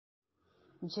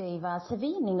ஜெய் வாசவி.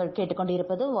 நீங்கள்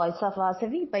கேட்டுக்கொண்டிருப்பது voice of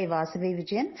Vasavi by Vasavi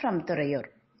Vijayan from Thuraiyur.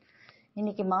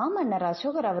 இன்னைக்கு மாமன்னர்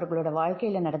அசோகர் அவர்களோட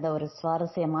வாழ்க்கையில நடந்த ஒரு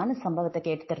சுவாரஸ்யமான சம்பவத்தை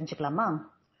கேட்டு தெரிஞ்சுக்கலாமா?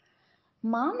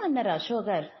 மாமன்னர்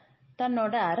அசோகர்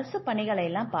தன்னோட அரசு பணிகளை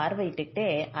எல்லாம் பார்வையிட்டுக்கிட்டே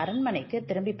அரண்மனைக்கு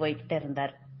திரும்பி போய்கிட்டு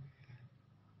இருந்தார்.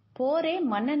 போரே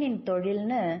மன்னனின்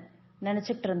தொழில்னு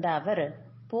நினைச்சிட்டு இருந்த அவர்,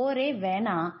 போரே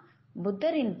வேணாம்,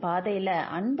 புத்தரின் பாதையில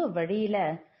அன்பு வழியில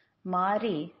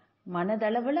மாறி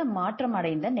மனதளவுல மாற்றம்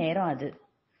அடைந்த நேரம் அது.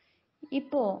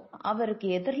 இப்போ அவருக்கு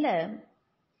எதிரில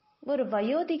ஒரு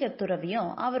வயோதிக துறவியும்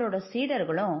அவரோட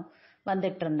சீடர்களும்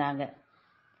வந்துட்டு இருந்தாங்க.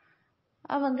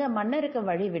 அவங்க மன்னருக்கு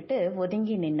வழி விட்டு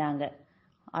ஒதுங்கி நின்னாங்க.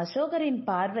 அசோகரின்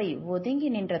பார்வை ஒதுங்கி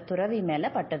நின்ற துறவி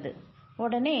மேல பட்டது.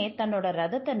 உடனே தன்னோட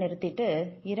ரதத்தை நிறுத்திட்டு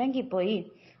இறங்கி போய்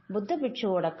புத்த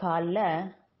பிட்சுவோட கால்ல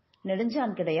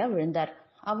நெடுஞ்சான் கிடையா விழுந்தார்.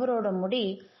 அவரோட முடி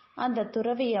அந்த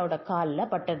துறவியோட கால்ல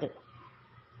பட்டது.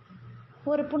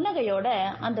 ஒரு புன்னகையோட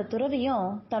அந்த துறவியும்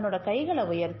தன்னோட கைகளை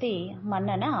உயர்த்தி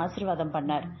மன்னனை ஆசீர்வாதம்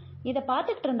பண்ணார். இத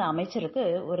பாத்துக்கிட்டு இருந்த அமைச்சருக்கு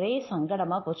ஒரே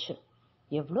சங்கடமா போச்சு.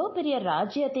 எவ்வளோ பெரிய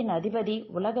ராஜ்யத்தின் அதிபதி,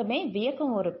 உலகமே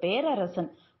வியக்கும் ஒரு பேரரசன்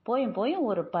போயும்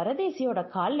ஒரு பரதேசியோட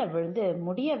கால்ல விழுந்து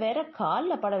முடிய வேற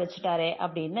கால்ல பட வச்சுட்டாரே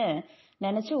அப்படின்னு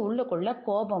நினைச்சு உள்ளுக்குள்ள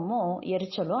கோபமும்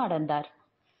எரிச்சலும் அடைந்தார்.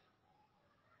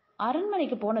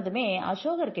 அரண்மனைக்கு போனதுமே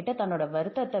அசோகர் கிட்ட தன்னோட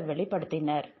வருத்தத்தை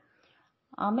வெளிப்படுத்தினார்.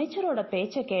 அமைச்சரோட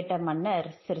பேச்ச கேட்ட மன்னர்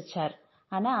சிரிச்சார்.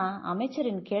 ஆனா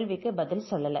அமைச்சரின் கேள்விக்கு பதில்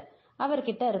சொல்லல.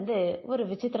 அவர்கிட்ட இருந்து ஒரு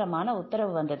விசித்திரமான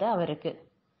உத்தரவு வந்தது அவருக்கு.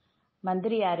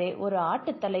 மந்திரியாரே, ஒரு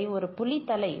ஆட்டுத்தலை, ஒரு புலி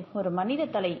தலை, ஒரு மனித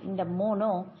தலை, இந்த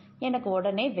மூணும் எனக்கு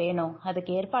உடனே வேணும்,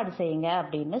 அதுக்கு ஏற்பாடு செய்யுங்க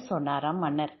அப்படின்னு சொன்னாராம்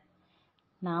மன்னர்.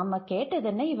 நாம கேட்டது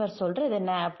என்ன, இவர் சொல்றது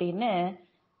என்ன அப்படின்னு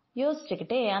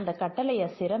யோசிச்சுக்கிட்டே அந்த கட்டளைய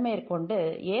சிரமேற்கொண்டு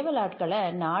ஏவலாட்களை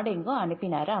நாடெங்கும்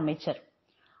அனுப்பினாரு அமைச்சர்.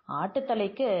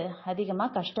 ஆட்டுத்தலைக்கு அதிகமா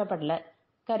கஷ்டப்படல,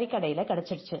 கறிக்கடையில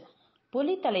கிடைச்சிருச்சு.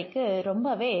 புலித்தலைக்கு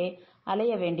ரொம்பவே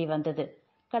அலைய வேண்டி வந்தது.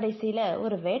 கடைசியில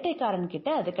ஒரு வேட்டைக்காரன் கிட்ட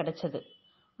அது கிடைச்சது.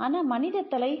 ஆனா மனித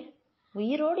தலை,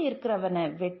 உயிரோடு இருக்கிறவனை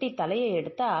வெட்டி தலையை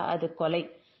எடுத்தா அது கொலை.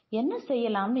 என்ன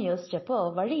செய்யலாம்னு யோசிச்சப்போ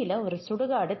வழியில ஒரு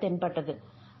சுடுகாடு தென்பட்டது.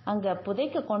 அங்க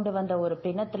புதைக்க கொண்டு வந்த ஒரு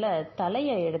பிணத்துல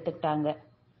தலைய எடுத்துக்கிட்டாங்க.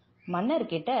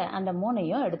 மன்னர்கிட்ட அந்த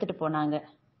மூணையும் எடுத்துட்டு போனாங்க.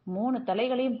 3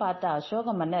 தலைகளையும் பார்த்த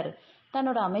அசோக மன்னர்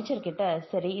தன்னோட அமைச்சர்கிட்ட,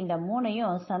 சரி இந்த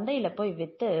மூணையும் சந்தையில போய்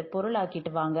வித்து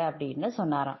பொருளாக்கிட்டு வாங்க அப்படின்னு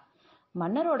சொன்னாராம்.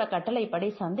 மன்னரோட கட்டளைப்படி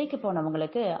சந்தைக்கு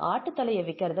போனவங்களுக்கு ஆட்டுத்தலையை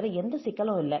விற்கிறதுல எந்த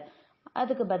சிக்கலும் இல்லை.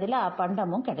 அதுக்கு பதிலா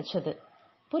பண்டமும் கிடைச்சது.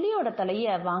 புலியோட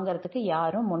தலைய வாங்கறதுக்கு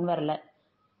யாரும் முன் வரல.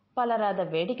 பலர் அதை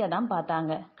வேடிக்கை தான்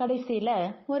பார்த்தாங்க. கடைசியில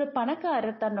ஒரு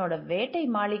பணக்காரர் தன்னோட வேட்டை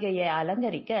மாளிகையை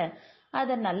அலங்கரிக்க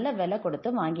அதை நல்ல விலை கொடுத்து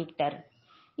வாங்கிக்கிட்டார்.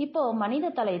 இப்போ மனித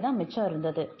தலை தான் மிச்சம்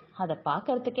இருந்தது. அதை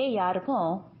பார்க்கறதுக்கே யாருக்கும்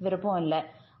விருப்பம் இல்லை.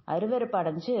 அருவருப்பு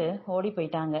அடைஞ்சு ஓடி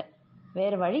போயிட்டாங்க.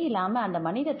 வேற வழி இல்லாம அந்த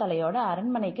மனித தலையோட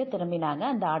அரண்மனைக்கு திரும்பினாங்க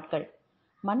அந்த ஆட்கள்.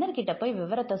 மன்னர்கிட்ட போய்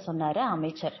விவரத்தை சொன்னாரு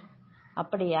அமைச்சர்.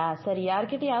 அப்படியா, சரி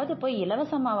யார்கிட்டயாவது போய்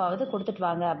இலவசமாவது கொடுத்துட்டு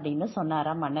வாங்க அப்படின்னு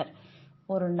சொன்னாராம் மன்னர்.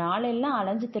 ஒரு நாளெல்லாம்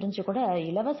அலைஞ்சு திரிஞ்சு கூட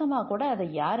இலவசமா கூட அதை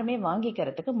யாருமே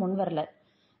வாங்கிக்கிறதுக்கு முன் வரல.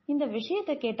 இந்த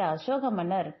விஷயத்தை கேட்ட அசோக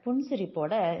மன்னர்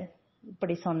புன்சிரிப்போட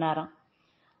இப்படி சொன்னாராம்.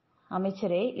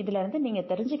 அமைச்சரே, இதுல இருந்து நீங்க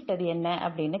தெரிஞ்சுக்கிட்டது என்ன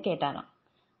அப்படின்னு கேட்டாராம்.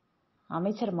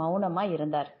 அமைச்சர் மௌனமா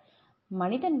இருந்தார்.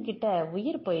 மனிதன் கிட்ட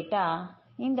உயிர் போயிட்டா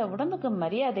இந்த உடம்புக்கு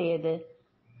மரியாதை எது?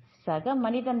 சக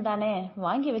மனிதன் தானே,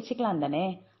 வாங்கி வச்சுக்கலாம் தானே.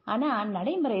 ஆனா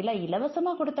நடைமுறையில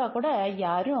இலவசமா கொடுத்தா கூட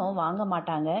யாரும் வாங்க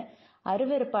மாட்டாங்க.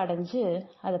 அருவருப்பு அடைஞ்சு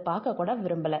அதை பார்க்க கூட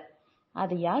விரும்பல.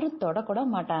 அது யாரும் தொடக்கூட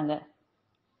மாட்டாங்க.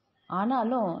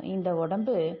 ஆனாலும் இந்த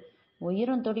உடம்பு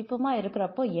உயிரும் துடிப்புமா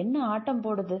இருக்கிறப்போ என்ன ஆட்டம்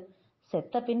போடுது?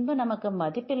 செத்த பின்பு நமக்கு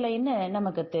மதிப்பில்லைன்னு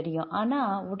நமக்கு தெரியும். ஆனா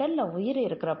உடல்ல உயிர்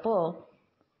இருக்கிறப்போ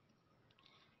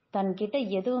தன்கிட்ட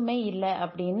எதுவுமே இல்லை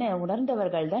அப்படின்னு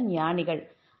உணர்ந்தவர்கள் தான் ஞானிகள்.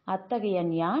 அத்தகைய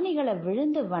ஞானிகளை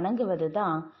விழுந்து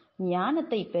வணங்குவதுதான்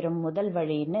ஞானத்தை பெறும் முதல்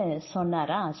வழின்னு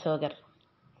சொன்னாரா அசோகர்.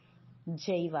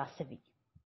 ஜெய் வாசவி.